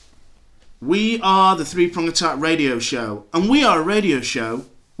We are the Three Prong Attack radio show, and we are a radio show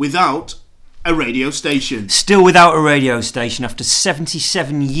without a radio station. Still without a radio station after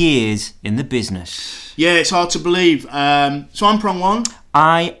 77 years in the business. Yeah, it's hard to believe. So I'm Prong 1.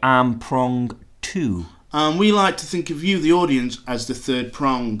 I am Prong 2. And we like to think of you, the audience, as the third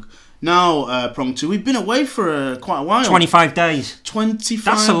prong. Now, Prong 2, we've been away for quite a while. 25 days. 25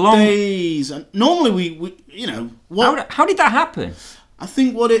 That's a long... days. And normally we you know... How did that happen? I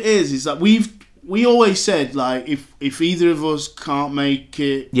think what it is that we always said, like, if either of us can't make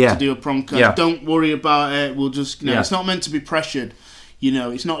it to do a prongcast, don't worry about it. We'll just, it's not meant to be pressured. You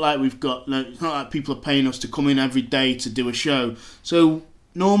know, it's not like it's not like people are paying us to come in every day to do a show. So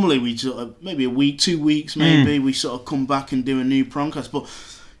normally we sort of, maybe a week, 2 weeks, maybe we sort of come back and do a new prongcast. But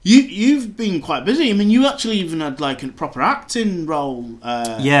you've been quite busy. I mean, you actually even had like a proper acting role.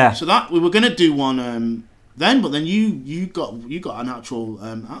 So that we were going to do one. But then you got an actual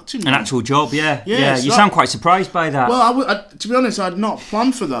acting role. Actual job, yeah. So you sound quite surprised by that. Well, to be honest, I'd not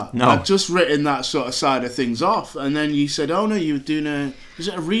planned for that. No. I'd just written that sort of side of things off, and then you said, "Oh no, you were doing was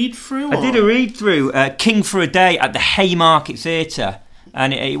it a read through?" I did a read through, King for a Day at the Haymarket Theatre,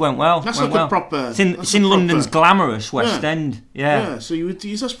 and it went well. That's went like a proper. It's in London's glamorous West End. Yeah. So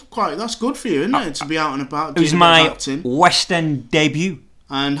that's good for you, isn't it? To be out and about. It was my West End debut.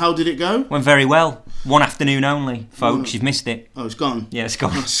 And how did it go? Went very well. One afternoon only, folks. You've missed it. Oh, it's gone. Yeah, it's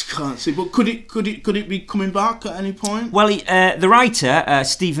gone. Can't see. But could it be coming back at any point? Well, the writer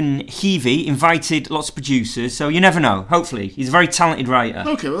Stephen Heavey invited lots of producers, so you never know. Hopefully, he's a very talented writer.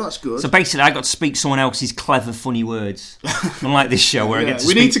 Okay, well that's good. So basically, I got to speak someone else's clever, funny words. Unlike this show where I get to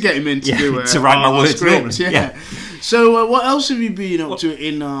speak. We need to get him in to do to write my words. Script, yeah. So what else have you been up to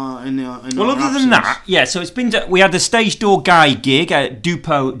in our Well, other than that, so it's been. We had the Stage Door Guy gig at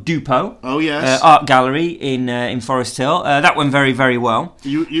Dupo. Oh yes. Art Gallery in Forest Hill. That went very, very well.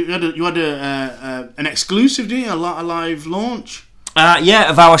 You had an exclusive, didn't you? A live launch.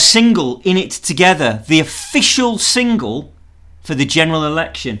 Of our single In It Together, the official single for the general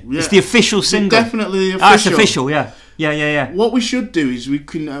election. Yeah. It's the official single. Definitely the official. It's official. Yeah. What we should do is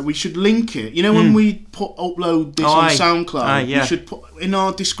we should link it. You know, when we upload this on SoundCloud, we should put in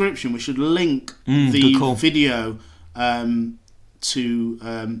our description. We should link the video to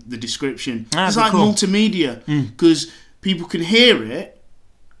the description. It's like multimedia because people can hear it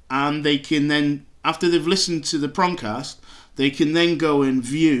and they can then, after they've listened to the prongcast, they can then go and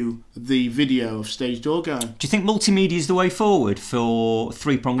view the video of Stage Door Guy. Do you think multimedia is the way forward for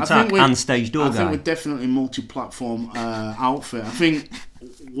Three Prong Attack and Stage Door Guy? I think we're definitely a multi-platform outfit. I think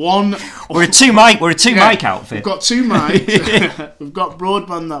one... We're a two-mic outfit. We've got 2 mics. We've got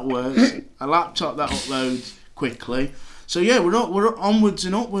broadband that works. A laptop that uploads quickly. So yeah, we're onwards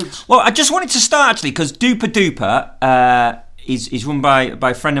and upwards. Well, I just wanted to start actually because Duper Duper is run by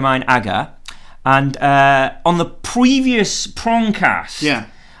a friend of mine, Aga. And on the previous prongcast,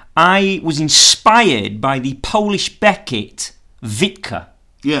 I was inspired by the Polish Beckett Wittke.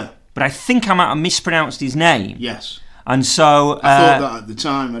 Yeah. But I think I might have mispronounced his name. Yes. And so... I thought that at the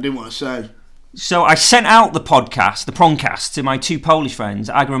time. I didn't want to say. So I sent out the prongcast, to my 2 Polish friends,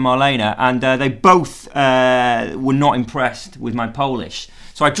 Aga and Marlena, and they both were not impressed with my Polish.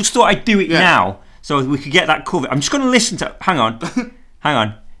 So I just thought I'd do it now, so we could get that covered. I'm just going to listen to... Hang on.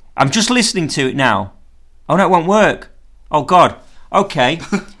 I'm just listening to it now. Oh no, it won't work. Oh God. Okay.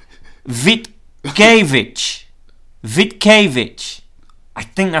 Witkevich. I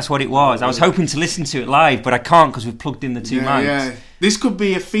think that's what it was. I was hoping to listen to it live, but I can't because we've plugged in the 2 mics. Yeah. This could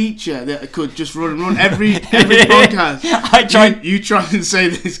be a feature that could just run every podcast. You try and say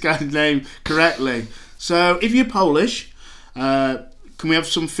this guy's name correctly. So if you're Polish, can we have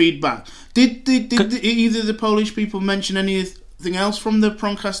some feedback? Did either the Polish people mention anything else from the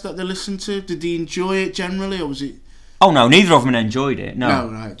prongcast that they listened to? Did they enjoy it generally, or was it? Oh no, neither of them enjoyed it. No,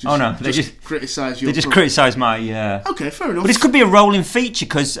 right. They just criticise your. They just criticised my. Okay, fair enough. But this could be a rolling feature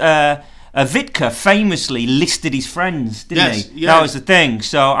because Wittke famously listed his friends, didn't he? Yeah. That was the thing.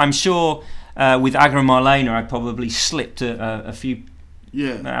 So I'm sure with Aga and Marlena, I probably slipped a few.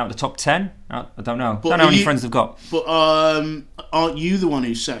 Out of the top 10. I don't know. Don't know how many friends they've got. But aren't you the one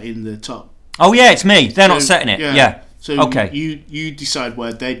who's sat in the top? Oh yeah, it's me. They're not setting it. Yeah. So you decide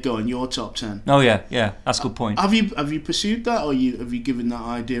where they'd go in your top 10. Oh yeah, that's a good point. Have you pursued that, or have you given that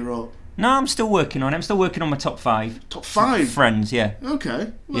idea up? No, I'm still working on it. I'm still working on my top 5. Top 5 friends, yeah.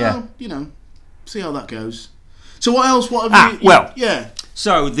 Okay. Well, see how that goes. So what else? What have you?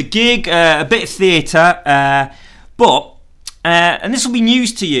 So the gig, a bit of theatre, but and this will be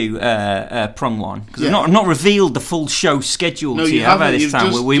news to you, Prong One, because I've not revealed the full show schedule to you, have I? This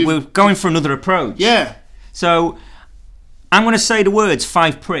time we're going for another approach. Yeah. So I'm going to say the words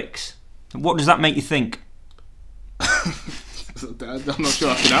 5 pricks. What does that make you think? I'm not sure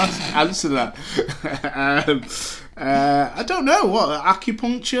I can answer that. I don't know. What,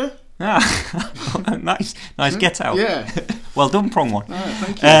 acupuncture? Nice get out. Yeah. Well done, Prong One.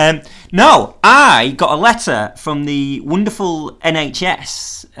 Thank you. No, I got a letter from the wonderful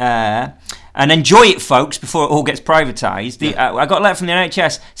NHS, and enjoy it, folks, before it all gets privatised. I got a letter from the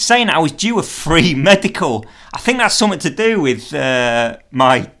NHS saying I was due a free medical. I think that's something to do with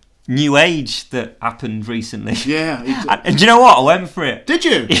my new age that happened recently. Yeah. And do you know what? I went for it. Did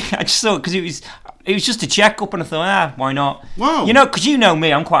you? Yeah, I just thought, because it was just a check-up, and I thought, why not? Wow. You know, because you know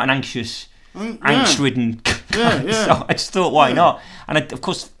me, I'm quite an angst-ridden. Yeah. So I just thought, why not? And of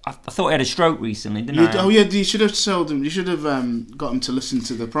course, I thought I had a stroke recently, didn't I? Oh yeah, you should have told them. You should have got them to listen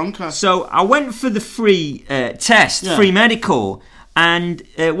to the Prongcast. So I went for the free test, free medical, and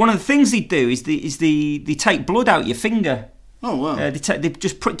one of the things they do is they take blood out your finger. Oh wow! They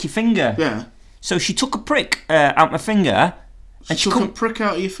just prick your finger. Yeah. So she took a prick out my finger. And she took a prick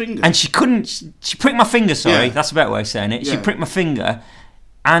out of your finger? And she couldn't... She pricked my finger, sorry. Yeah. That's a better way of saying it. Yeah. She pricked my finger,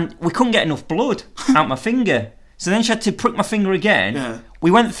 and we couldn't get enough blood out my finger. So then she had to prick my finger again. Yeah. We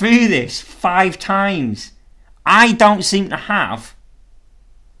went through this 5 times. I don't seem to have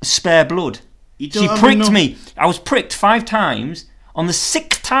spare blood. She pricked me. I was pricked 5 times. On the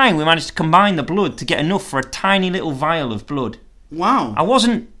 6th time, we managed to combine the blood to get enough for a tiny little vial of blood. Wow.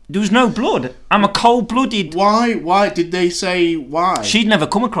 There was no blood. I'm a cold-blooded... Why? Did they say why? She'd never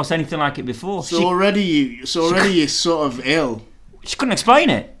come across anything like it before. So already you're sort of ill. She couldn't explain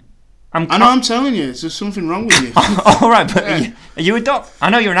it. I'm telling you, there's something wrong with you. All right, but are you a doc? I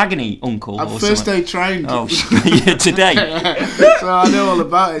know you're an agony uncle. I'm first aid trained. Oh, yeah, today. So I know all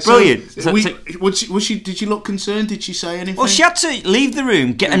about it. Brilliant. Did she look concerned? Did she say anything? Well, she had to leave the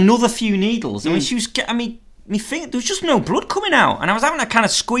room, get another few needles, and when she was getting me finger, there was just no blood coming out, and I was having to kind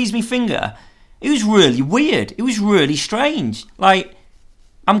of squeeze my finger. It was really weird. It was really strange. Like,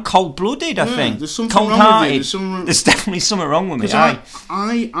 I'm cold-blooded, I think. There's something wrong with you. There's definitely something wrong with me.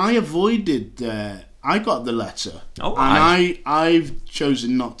 I avoided... I got the letter. Oh, and I've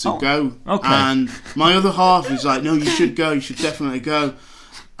chosen not to go. Okay. And my other half is like, no, you should go. You should definitely go.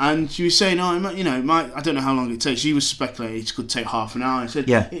 And she was saying, I don't know how long it takes. She was speculating it could take half an hour. I said,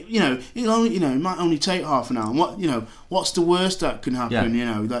 it might only take half an hour. And what's the worst that can happen?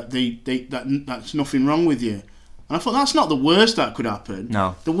 Yeah. That's nothing wrong with you. And I thought, that's not the worst that could happen.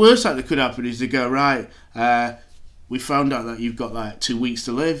 No. The worst that could happen is they go, right, we found out that you've got like 2 weeks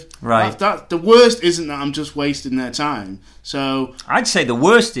to live. Right. The worst isn't that I'm just wasting their time. So I'd say the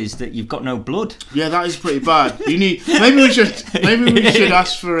worst is that you've got no blood. Yeah, that is pretty bad. Maybe we should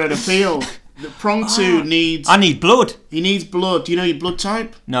ask for an appeal. The Prong 2 needs... I need blood. He needs blood. Do you know your blood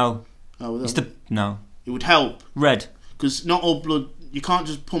type? No. Oh, well, no. It would help. Red. Because not all blood... You can't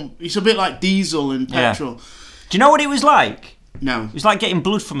just pump... It's a bit like diesel and petrol. Yeah. Do you know what it was like? No. It was like getting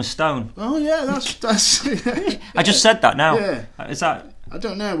blood from a stone. Oh, yeah, that's I just said that now. Yeah. Is that... I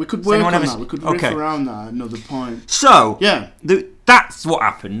don't know. We could work on that. We could riff around that at another point. So, yeah, that's what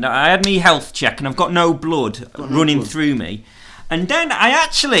happened. I had my health check and I've got no blood running through me. And then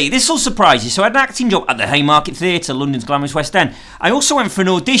this will surprise you. So I had an acting job at the Haymarket Theatre, London's glamorous West End. I also went for an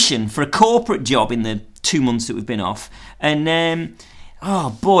audition for a corporate job in the 2 months that we've been off. And,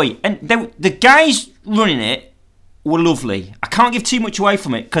 oh boy. And the guys running it were lovely. I can't give too much away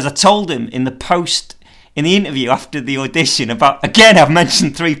from it because I told them in the interview after the audition about, again, I've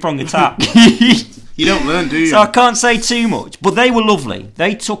mentioned 3-prong attack. You don't learn, do you? So I can't say too much, but they were lovely.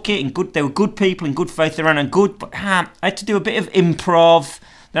 They took it in good. They were good people in good faith. They ran on good, but I had to do a bit of improv.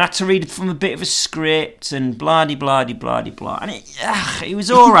 Then I had to read from a bit of a script and blah-de-blah-de-blah-de-blah. And it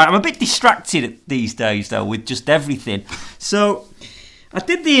was all right. I'm a bit distracted these days, though, with just everything. So I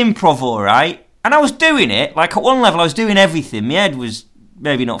did the improv all right, and I was doing it. Like, at one level, I was doing everything. My head was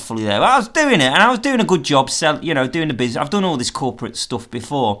maybe not fully there, but I was doing it, and I was doing a good job, doing the business. I've done all this corporate stuff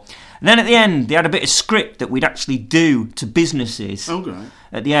before. And then at the end, they had a bit of script that we'd actually do to businesses. Okay.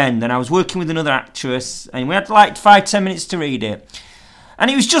 At the end, and I was working with another actress, and we had like 5-10 minutes to read it. And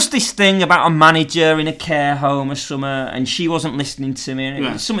it was just this thing about a manager in a care home or something, and she wasn't listening to me, and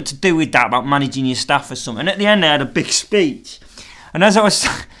it was something to do with that, about managing your staff or something. And at the end, I had a big speech. And as I was...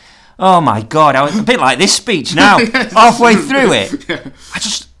 Oh my God, I was a bit like this speech now, halfway through it.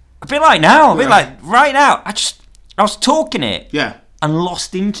 A bit like now, like right now. I was talking it. Yeah. And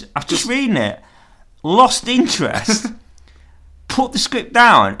lost interest. I was just reading it. Lost interest. Put the script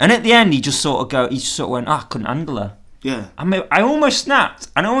down. And at the end, he just sort of went, I couldn't handle her. Yeah. I almost snapped.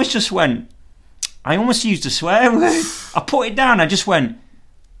 And I almost just went, I almost used a swear word. I put it down. I just went,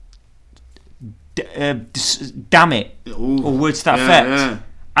 damn it. Ooh, or words to that effect. Yeah.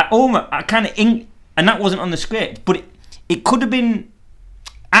 I kind of and that wasn't on the script, but it could have been.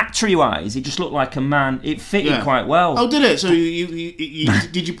 Actory-wise, it just looked like a man. It fitted quite well. Oh, did it? So you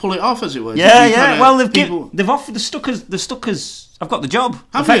did you pull it off, as it were? Yeah. Well, they've offered the Stuckers. I've got the job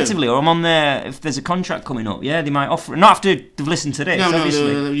effectively, or I'm on there if there's a contract coming up. Yeah, they might offer. Not after they've listened to this.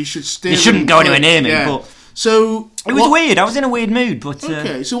 Obviously, no, you should steer. They shouldn't go anywhere near me. But so it was weird. I was in a weird mood. But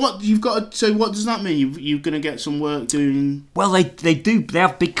okay, so what you've got? So what does that mean? You're going to get some work doing? Well, they do. They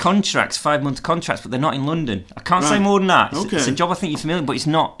have big contracts, 5-month contracts, but they're not in London. I can't say more than that. It's a job I think you're familiar, but it's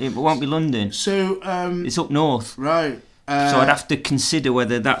not. It won't be London. So it's up north. Right. So I'd have to consider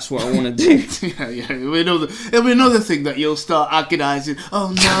whether that's what I want to do. Yeah. It'll be another thing that you'll start agonising.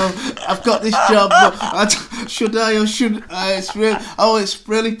 Oh no, I've got this job. But should I or shouldn't I? It's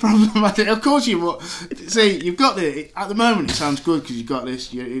really problematic. Of course you will. See, you've got it at the moment. It sounds good because you've got this.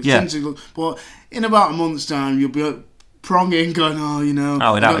 But in about a month's time, you'll be pronging, going,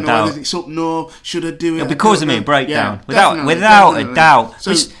 without a doubt. It's up north. Should I do it? It'll be causing me a breakdown, without a doubt.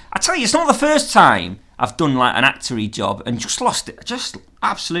 I tell you, it's not the first time I've done like an actory job and just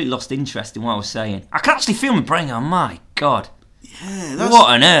absolutely lost interest in what I was saying. I can actually feel my brain going, my God. Yeah, what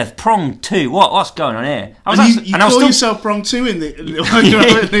on earth? Prong 2, what's going on here? You call yourself Prong 2 in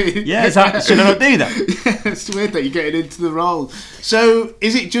the... Yeah, should I not do that? Yeah, it's weird that you're getting into the role. So,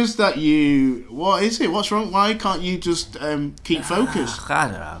 is it just that what is it? What's wrong? Why can't you just keep focused? I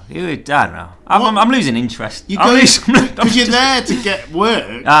don't know. I'm losing interest. Because you're there to get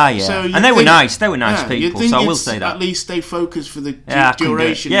work. Yeah. So and they were nice. They were nice people, so I will say that. At least stay focused for the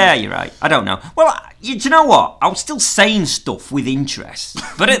duration. Yeah, you're right. I don't know. Well, do you know what? I was still saying stuff with interest.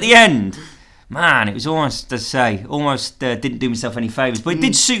 But at the end, man, it was almost, didn't do myself any favours. But it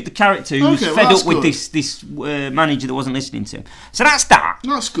did suit the character who was fed up with this manager that wasn't listening to him. So that's that.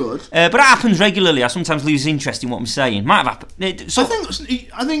 That's good. But that happens regularly. I sometimes lose interest in what I'm saying. Might have happened.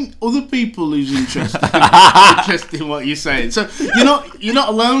 I think other people lose interest in what you're saying. So you're not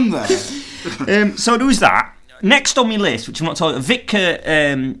alone there. So there was that. Next on my list, which I'm not talking, Vicar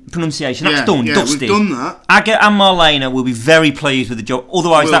pronunciation, that's done, dusty. We've done that. Aga and Marlena will be very pleased with the job.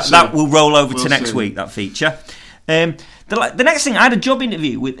 Otherwise, that will roll over to next week, that feature. The next thing, I had a job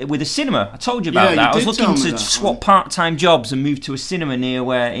interview with a cinema. I told you about that. I was looking to swap part-time jobs and move to a cinema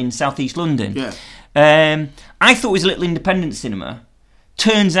in South East London. Yeah. I thought it was a little independent cinema.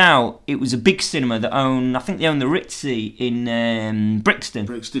 Turns out it was a big cinema that I think they own the Ritzy in Brixton.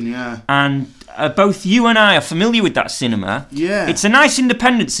 Brixton, yeah. And both you and I are familiar with that cinema. Yeah. It's a nice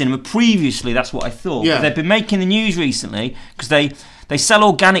independent cinema. Previously, that's what I thought. Yeah. But they've been making the news recently because they sell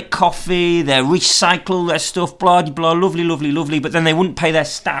organic coffee, they recycle their stuff, blah, blah, lovely. But then they wouldn't pay their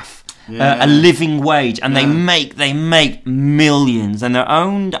staff a living wage. And they make millions. And they're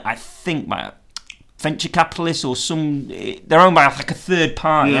owned, I think, by venture capitalists or they're owned by like a third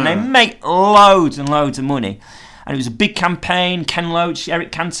party, and they make loads and loads of money. And it was a big campaign. Ken Loach,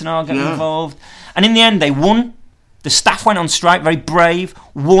 Eric Cantona got involved, and in the end they won. The staff went on strike, very brave,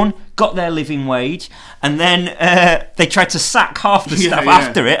 won, got their living wage, and then they tried to sack half the staff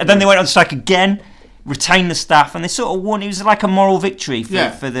after it, and then they went on strike again, retained the staff, and they sort of won. It was like a moral victory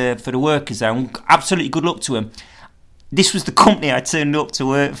for the workers there, and absolutely good luck to them. This was the company I turned up to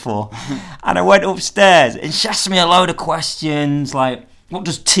work for. And I went upstairs and she asked me a load of questions like, what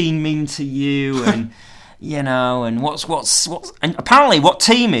does team mean to you? And, and what's... And apparently what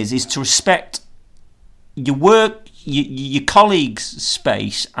team is to respect your work, your colleagues'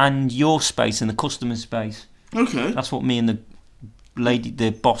 space and your space and the customer's space. Okay. That's what me and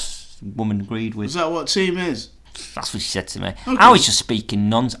the boss woman agreed with. Is that what team is? That's what she said to me. Okay. I was just speaking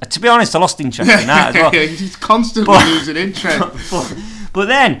nonsense. To be honest, I lost interest in that as well. He's constantly losing interest. But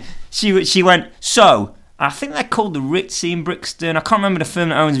then she went, so I think they're called the Ritzy in Brixton. I can't remember the firm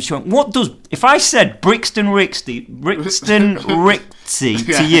that owns them. She went, if I said Brixton Ritzy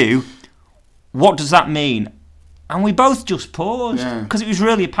to you, what does that mean? And we both just paused because it was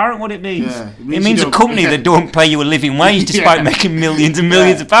really apparent what it means. Yeah, it means a company that don't pay you a living wage despite making millions and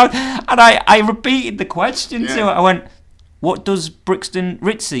millions of pounds. And I repeated the question to her. I went, what does Brixton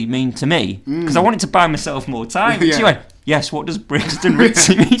Ritzy mean to me? Because I wanted to buy myself more time. And she went, yes, what does Brixton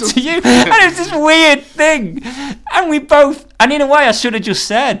Ritzy mean to you? And it's this weird thing. And we both, and in a way I should have just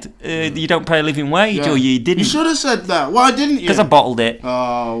said, you don't pay a living wage, or you didn't. You should have said that. Why didn't you? Because I bottled it.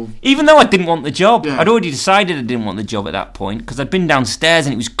 Oh. Even though I didn't want the job. I'd already decided I didn't want the job at that point, because I'd been downstairs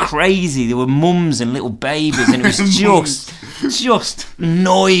and it was crazy. There were mums and little babies and it was just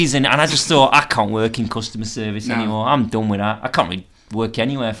noise. And I just thought, I can't work in customer service anymore. I'm done with that. I can't really work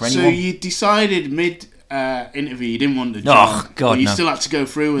anywhere for anyone. So you decided interview you didn't want the job. Oh God, but you still had to go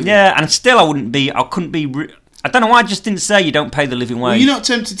through with it. Yeah, and still I couldn't be I don't know why I just didn't say you don't pay the living wage. Well, you're not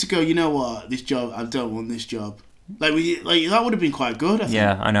tempted to go, you know what, this job, I don't want this job. Like that would have been quite good, I think.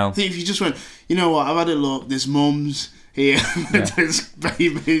 Yeah, I know. I think if you just went, you know what, I've had a look, there's mums here, there's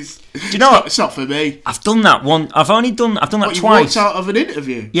babies. Do you know what? It's not for me. I've done that one. I've done that twice. You walked out of an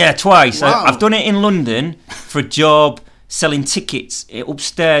interview? Yeah, twice. Wow. I've done it in London for a job selling tickets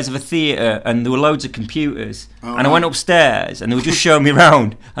upstairs of a theatre, and there were loads of computers. And I went upstairs, and they were just showing me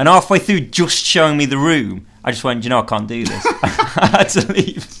around. And halfway through just showing me the room, I just went, you know, I can't do this. I had to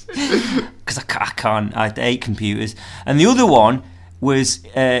leave. Because I can't. I hate computers. And the other one was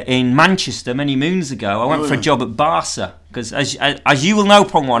in Manchester many moons ago. I went for a job at Barca. Because as you will know,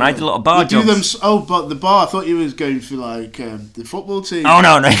 Prong One, I did a lot of bar jobs. But the bar, I thought you was going for like the football team. Oh,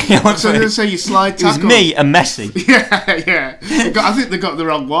 no. So I was going to say you slide tackle. It was me and Messi. Yeah. I think they got the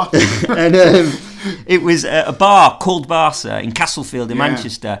wrong one. And it was a bar called Barca in Castlefield in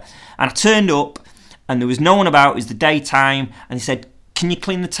Manchester. And I turned up, and there was no one about. It was the daytime. And he said, can you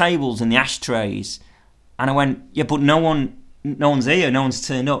clean the tables and the ashtrays? And I went, yeah, but no one's here. No one's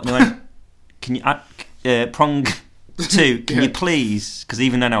turned up. And they went, can you, Prong 2, can you please, because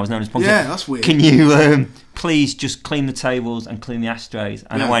even then I was known as Prong 2. Yeah, that's weird. Can you please just clean the tables and clean the ashtrays?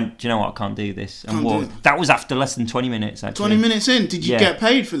 And I went, do you know what, I can't do this. And that was after less than 20 minutes, actually. 20 minutes in? Did you get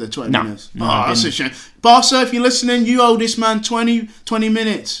paid for the 20 minutes? No, that's a shame. Barca, if you're listening, you owe this man 20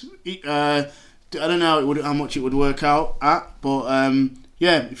 minutes. I don't know how much it would work out at, but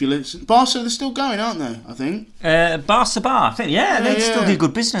yeah, if you listen. Barca, they're still going, aren't they, I think? Barca Bar, I think, they still do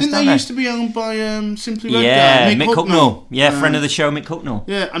good business, Didn't don't they used to be owned by Simply Red guy? Mick Hucknall. Yeah, friend of the show, Mick Hucknall.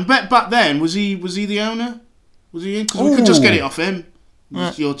 Yeah, and back then, was he the owner? Was he in? Because we could just get it off him.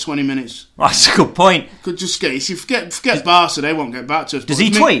 Your 20 minutes. That's a good point. Could just get it. If you forget Barca, they won't get back to us. Does he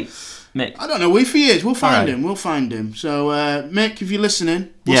tweet, Mick? I don't know if he is. We'll find him. We'll find him. So, Mick, if you're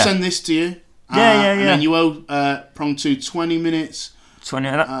listening, we'll send this to you. Yeah. And then you owe Prong 2 20 minutes.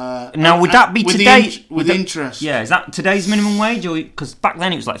 20. Now, would that be today? With interest. Yeah, is that today's minimum wage? Because back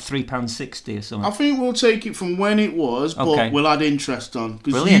then it was like £3.60 or something. I think we'll take it from when it was, but we'll add interest on.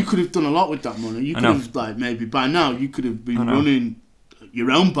 Because you could have done a lot with that money. You could have, like, maybe by now, you could have been running your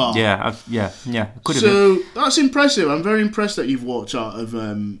own bar. Yeah, could have been. So, that's impressive. I'm very impressed that you've walked out of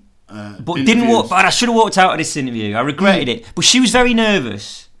But I should have walked out of this interview. I regretted it. But she was very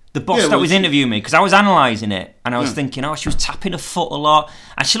nervous. The boss that was interviewing me, because I was analysing it, and I was thinking, she was tapping her foot a lot,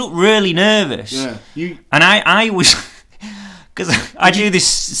 and she looked really nervous. Yeah, and I was, because I do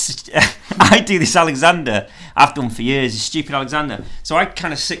this Alexander. I've done for years, this stupid Alexander. So I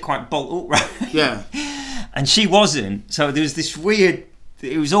kind of sit quite bolt upright. Yeah, and she wasn't. So there was this weird.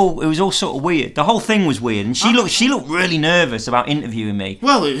 It was all sort of weird. The whole thing was weird, and she looked really nervous about interviewing me.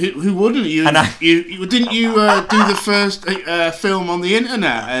 Well, who wouldn't? You didn't you do the first film on the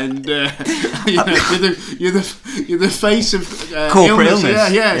internet, and you're the face of corporate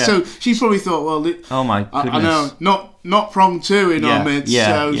illness. Yeah. So she probably thought, well, oh my goodness, I know, not Prong 2 in our midst.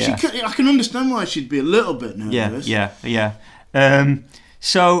 I can understand why she'd be a little bit nervous. Yeah.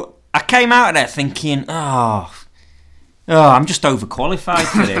 So I came out of there thinking, I'm just overqualified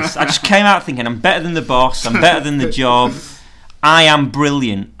for this. I just came out thinking I'm better than the boss, I'm better than the job, I am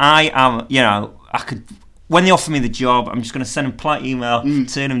brilliant. I am, I could, when they offer me the job, I'm just going to send them a polite email,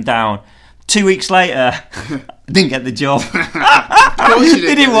 turn them down. 2 weeks later, I didn't get the job.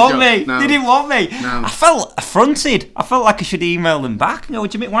 They didn't want me. No. They didn't want me. No. I felt affronted. I felt like I should email them back.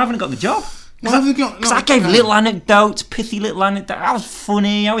 What do you mean? Why haven't I got the job? Because I gave little anecdotes, pithy little anecdotes. I was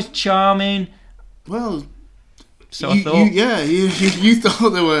funny, I was charming. Well... So I thought, you thought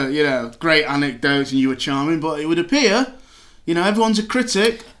there were, great anecdotes and you were charming, but it would appear, everyone's a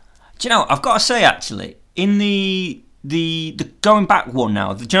critic. Do you know? I've got to say, actually, in the going back one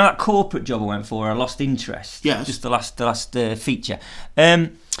now, do you know that corporate job I went for? I lost interest. Yes. Just the last feature.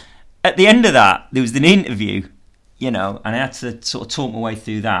 At the end of that, there was an interview, and I had to sort of talk my way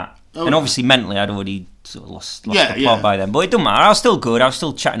through that. Oh. And obviously, mentally, I'd already sort of lost the plot by then. But it doesn't matter. I was still good. I was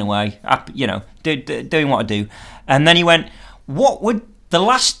still chatting away, doing what I do. And then he went, what would the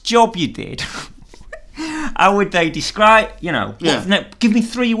last job you did, how would they describe, give me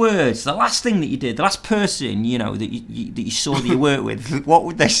 3 words, the last thing that you did, the last person, that you saw that you worked with, what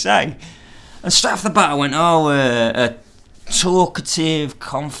would they say? And straight off the bat, I went, talkative,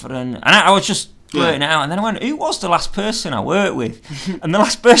 confident. And I was just blurting it out. And then I went, who was the last person I worked with? And the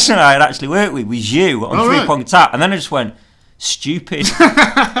last person I had actually worked with was you on 3-Point Tap. And then I just went, stupid.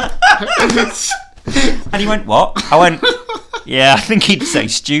 And he went, what? I went, Yeah, I think he'd say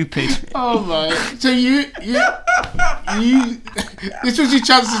stupid. Oh my! So you, this was your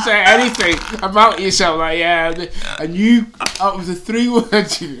chance to say anything about yourself, like and you, out of the 3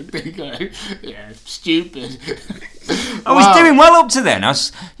 words you think, like, stupid. I was doing well up to then. I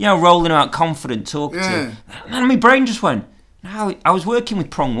was, rolling out confident, talking to. And then my brain just went. No, I was working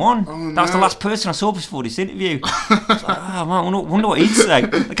with Prong One. That was the last person I saw before this interview. I was like, I wonder what he'd say.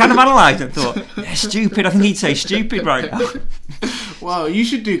 I kind of analysed it and thought, stupid. I think he'd say stupid right now. Wow, you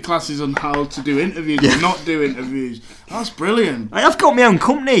should do classes on how to do interviews or not do interviews. That's brilliant. I've got my own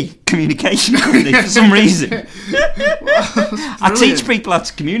company, communication company, for some reason. I teach people how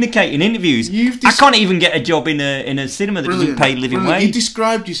to communicate in interviews. I can't even get a job in a cinema that doesn't pay living wage. You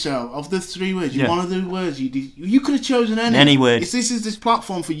described yourself, of the 3 words, one of the words, you could have chosen any word. This is this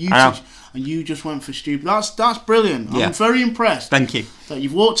platform for you to... And you just went for stupid. That's brilliant. I'm very impressed. Thank you. That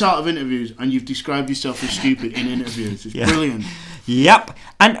you've walked out of interviews and you've described yourself as stupid in interviews. It's brilliant. Yep.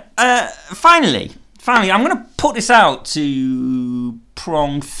 And finally, I'm going to put this out to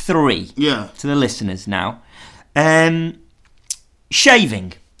Prong 3. Yeah. To the listeners now.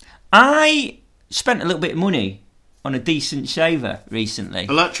 Shaving. I spent a little bit of money on a decent shaver recently.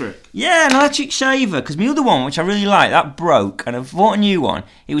 Electric? Yeah, an electric shaver. Because my other one, which I really like, that broke, and I've bought a new one.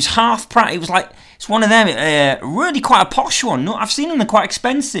 It was half price. It was like, it's one of them, really quite a posh one. I've seen them, they're quite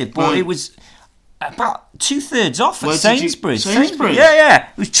expensive, but it was about 2/3 off at Sainsbury's. Sainsbury's? Yeah.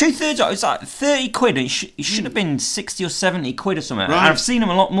 It was 2/3 off. It was like 30 quid. And it should have been 60 or 70 quid or something. Right. And I've seen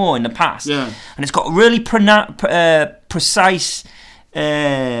them a lot more in the past. Yeah. And it's got a really precise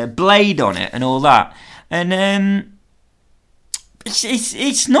blade on it and all that. And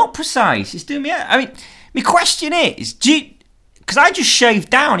it's not precise. It's doing me out. I mean, my question is, because I just shaved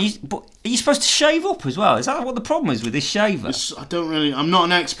down. But are you supposed to shave up as well? Is that what the problem is with this shaver? I'm not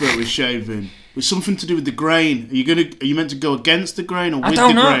an expert with shaving. It's something to do with the grain. Are you meant to go against the grain or with the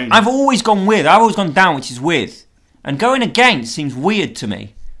grain? I don't know. I've always gone with. I've always gone down, which is with. And going against seems weird to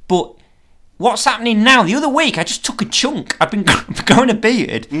me. But what's happening now? The other week, I just took a chunk. I've been growing a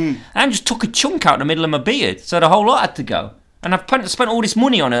beard, and I just took a chunk out in the middle of my beard, so the whole lot had to go. And I've spent all this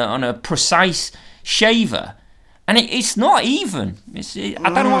money on a precise shaver, and it's not even. I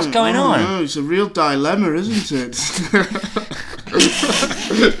don't know what's going on. No, it's a real dilemma, isn't it?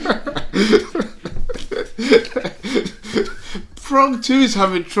 Prong 2 is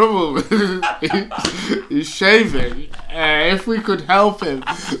having trouble with his shaving. If we could help him,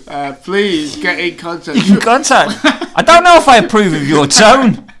 please get in contact. You can contact. I don't know if I approve of your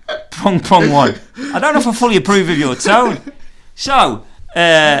tone, Prong 1. I don't know if I fully approve of your tone. So,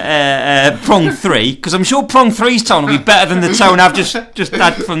 Prong 3, because I'm sure Prong 3's tone will be better than the tone I've just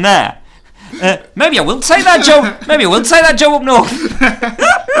had from there. Maybe I will take that job. Maybe I will take that job up north.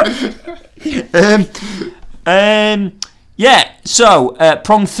 Yeah. So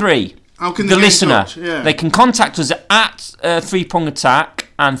Prong 3. How can the listener? They can contact us at 3Prong Attack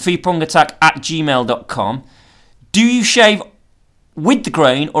and 3prongattack@gmail.com. Do you shave with the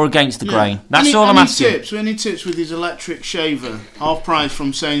grain or against the grain? That's all I'm asking. Any tips with his electric shaver? Half price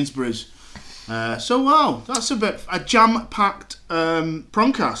from Sainsbury's. Wow, that's a jam-packed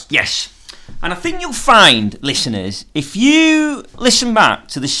prongcast. Yes. And I think you'll find, listeners, if you listen back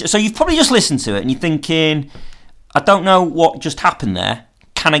to the so you've probably just listened to it and you're thinking, I don't know what just happened there.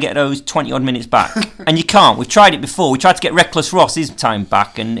 Can I get those 20-odd minutes back? And you can't. We've tried it before. We tried to get Reckless Ross his time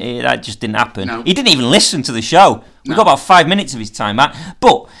back, and that just didn't happen. No. He didn't even listen to the show. We got about 5 minutes of his time back.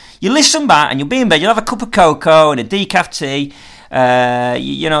 But you listen back, and you'll be in bed. You'll have a cup of cocoa and a decaf tea.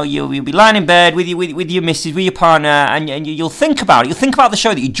 You'll be lying in bed with your missus, with your partner, and you'll think about it. You'll think about the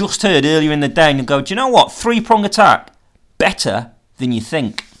show that you just heard earlier in the day, and you'll go, do you know what? 3Prong Attack, better than you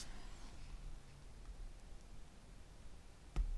think.